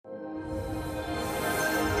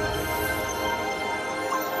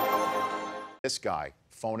this guy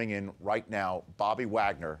phoning in right now, Bobby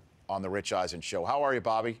Wagner, on the Rich Eisen Show. How are you,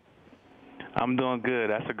 Bobby? I'm doing good.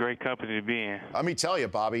 That's a great company to be in. Let me tell you,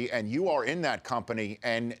 Bobby, and you are in that company,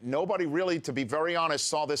 and nobody really, to be very honest,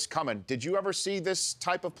 saw this coming. Did you ever see this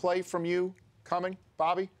type of play from you coming,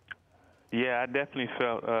 Bobby? Yeah, I definitely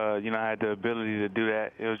felt, I had the ability to do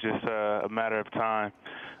that. It was just a matter of time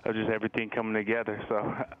of just everything coming together.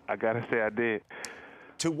 So I got to say I did.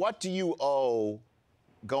 To what do you owe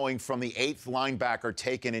going from the 8th linebacker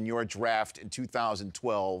taken in your draft in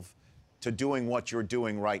 2012 to doing what you're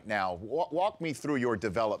doing right now? Walk me through your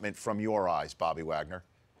development from your eyes, Bobby Wagner.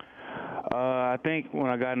 I think when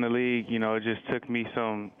I got in the league, it just took me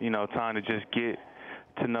some, time to just get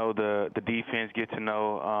to know the defense, get to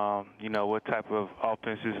know, what type of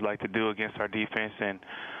offenses like to do against our defense. And,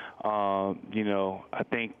 I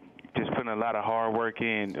think just putting a lot of hard work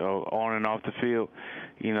in on and off the field,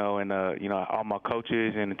 and, all my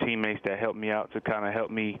coaches and the teammates that helped me out to kind of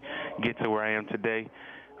help me get to where I am today.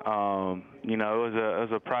 It was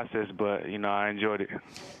a process, but, I enjoyed it.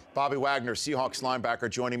 Bobby Wagner, Seahawks linebacker,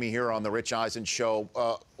 joining me here on the Rich Eisen Show.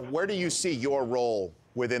 Where do you see your role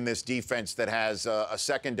within this defense that has a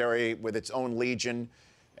secondary with its own legion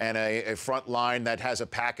and a front line that has a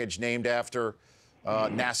package named after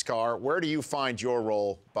NASCAR? Where do you find your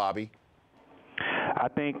role, Bobby? I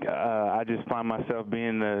think I just find myself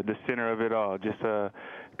being the center of it all, just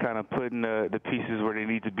kind of putting the pieces where they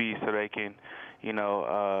need to be so they can,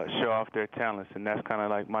 show off their talents. And that's kind of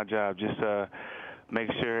like my job, just make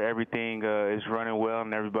sure everything is running well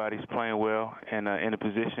and everybody's playing well and in the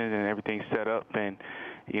positions and everything's set up, and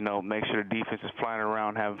make sure the defense is flying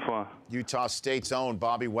around having fun. Utah State's own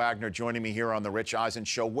Bobby Wagner joining me here on the Rich Eisen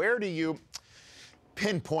Show. Where do you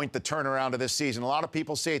pinpoint the turnaround of this season? A lot of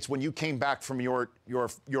people say it's when you came back from your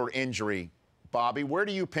injury, Bobby. Where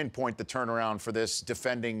do you pinpoint the turnaround for this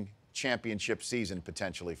defending championship season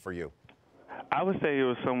potentially for you? I would say it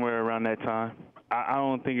was somewhere around that time. I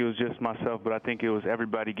don't think it was just myself, but I think it was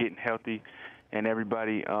everybody getting healthy and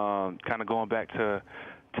everybody kind of going back to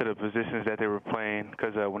the positions that they were playing.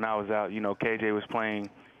 Because when I was out, KJ was playing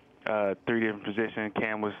 3 different positions.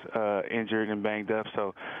 Cam was injured and banged up.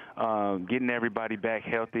 So getting everybody back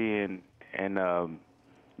healthy and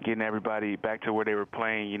getting everybody back to where they were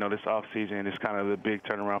playing, this offseason is kind of the big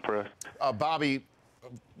turnaround for us. Bobby,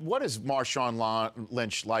 what is Marshawn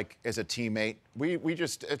Lynch like as a teammate? We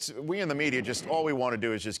in the media just all we want to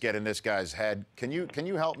do is just get in this guy's head. Can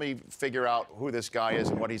you help me figure out who this guy is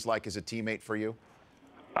and what he's like as a teammate for you?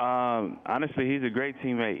 Honestly, he's a great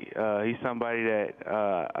teammate. He's somebody that,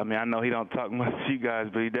 I know he don't talk much to you guys,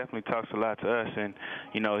 but he definitely talks a lot to us. And,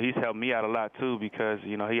 he's helped me out a lot, too, because,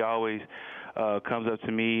 he always comes up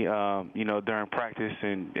to me, during practice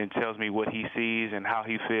and tells me what he sees and how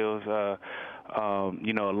he feels, a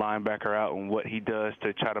linebacker out and what he does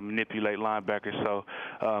to try to manipulate linebackers. So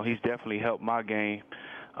he's definitely helped my game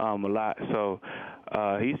a lot. So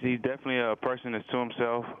he's definitely a person that's to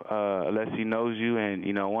himself unless he knows you. And,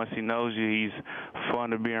 once he knows you, he's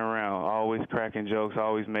fun to be around, always cracking jokes,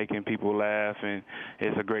 always making people laugh, and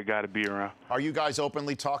it's a great guy to be around. Are you guys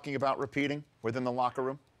openly talking about repeating within the locker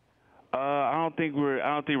room? I don't think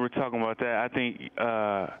we're talking about that.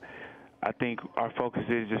 I think our focus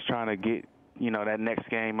is just trying to get that next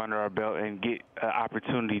game under our belt and get an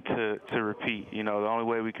opportunity to repeat. The only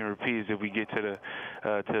way we can repeat is if we get to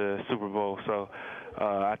the Super Bowl. So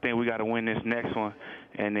I think we got to win this next one,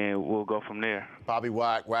 and then we'll go from there. Bobby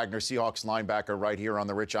Wagner, Seahawks linebacker, right here on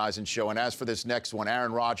the Rich Eisen Show. And as for this next one,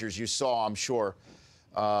 Aaron Rodgers, you saw, I'm sure,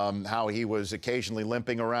 how he was occasionally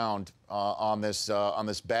limping around on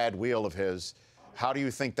this bad wheel of his. How do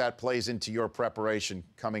you think that plays into your preparation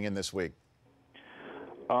coming in this week?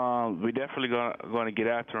 We definitely going to get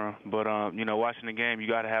after him, but watching the game, you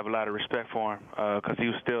got to have a lot of respect for him because he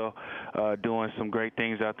was still doing some great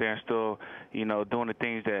things out there and still, doing the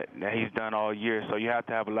things that he's done all year. So you have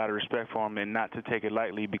to have a lot of respect for him and not to take it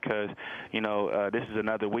lightly because, this is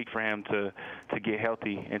another week for him to get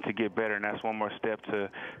healthy and to get better, and that's one more step to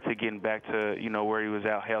getting back to where he was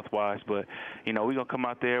at health-wise. But we're gonna come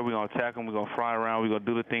out there, we're gonna attack him, we're gonna fly around, we're gonna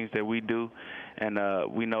do the things that we do. And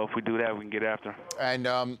we know if we do that, we can get after him. And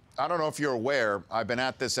I don't know if you're aware, I've been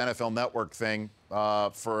at this NFL Network thing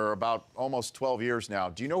for about almost 12 years now.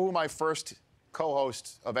 Do you know who my first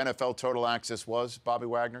co-host of NFL Total Access was, Bobby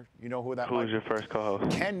Wagner? You know who that was? Who was your first co-host?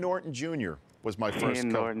 Ken Norton Jr. was my first co-host. Ken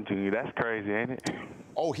Norton Jr., that's crazy, ain't it?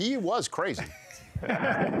 Oh, he was crazy.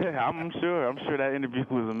 I'm sure that interview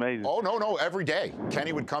was amazing. Oh, no, every day.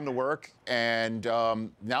 Kenny would come to work, and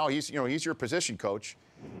now he's your position coach,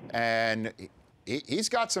 and he's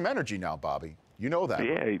got some energy now, Bobby. You know that.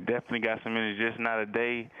 Yeah, he definitely got some energy. Just not a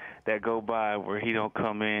day that go by where he don't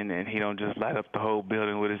come in and he don't just light up the whole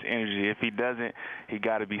building with his energy. If he doesn't, he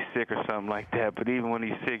got to be sick or something like that. But even when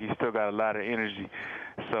he's sick, he still got a lot of energy.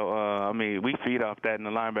 So I mean, we feed off that in the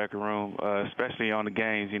linebacker room, especially on the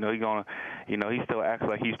games. He still acts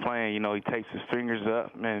like he's playing. He takes his fingers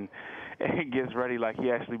up and he gets ready like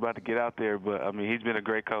he actually about to get out there. But, I mean, he's been a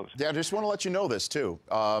great coach. Yeah, I just want to let you know this, too.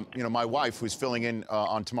 My wife, who's filling in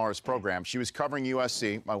on tomorrow's program, she was covering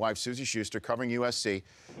USC. My wife, Susie Schuster, covering USC.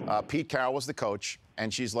 Pete Carroll was the coach.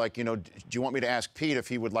 And she's like, do you want me to ask Pete if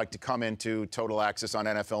he would like to come into Total Access on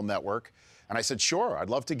NFL Network? And I said, sure, I'd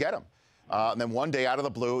love to get him. And then one day, out of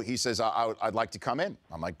the blue, he says, I'd like to come in.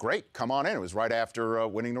 I'm like, great, come on in. It was right after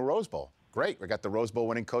winning the Rose Bowl. Great, we got the Rose Bowl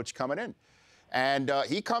winning coach coming in. And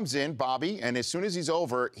he comes in, Bobby, and as soon as he's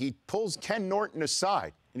over, he pulls Ken Norton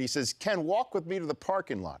aside. And he says, Ken, walk with me to the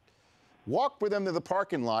parking lot. Walk with him to the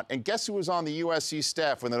parking lot. And guess who was on the USC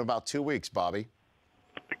staff within about 2 weeks, Bobby?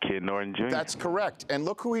 Kid Norton Jr. That's correct. And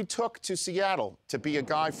look who he took to Seattle to be a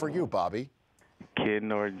guy for you, Bobby. Kid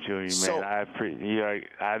Norton Jr., man. So, I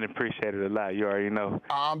appreciate it a lot. You already know.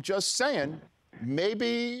 I'm just saying,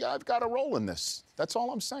 maybe I've got a role in this. That's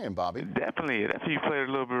all I'm saying, Bobby. Definitely you played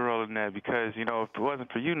a little bit of a role in that because, if it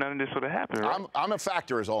wasn't for you, none of this would have happened, right? I'm a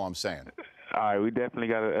factor is all I'm saying. All right, we definitely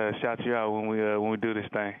got to shout you out when we do this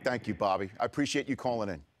thing. Thank you, Bobby. I appreciate you calling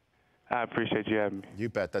in. I appreciate you having me. You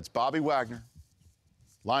bet. That's Bobby Wagner,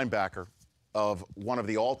 linebacker of one of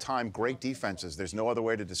the all-time great defenses. There's no other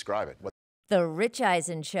way to describe it. The Rich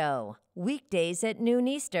Eisen Show, weekdays at noon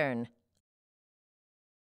Eastern.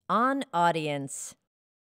 On Audience.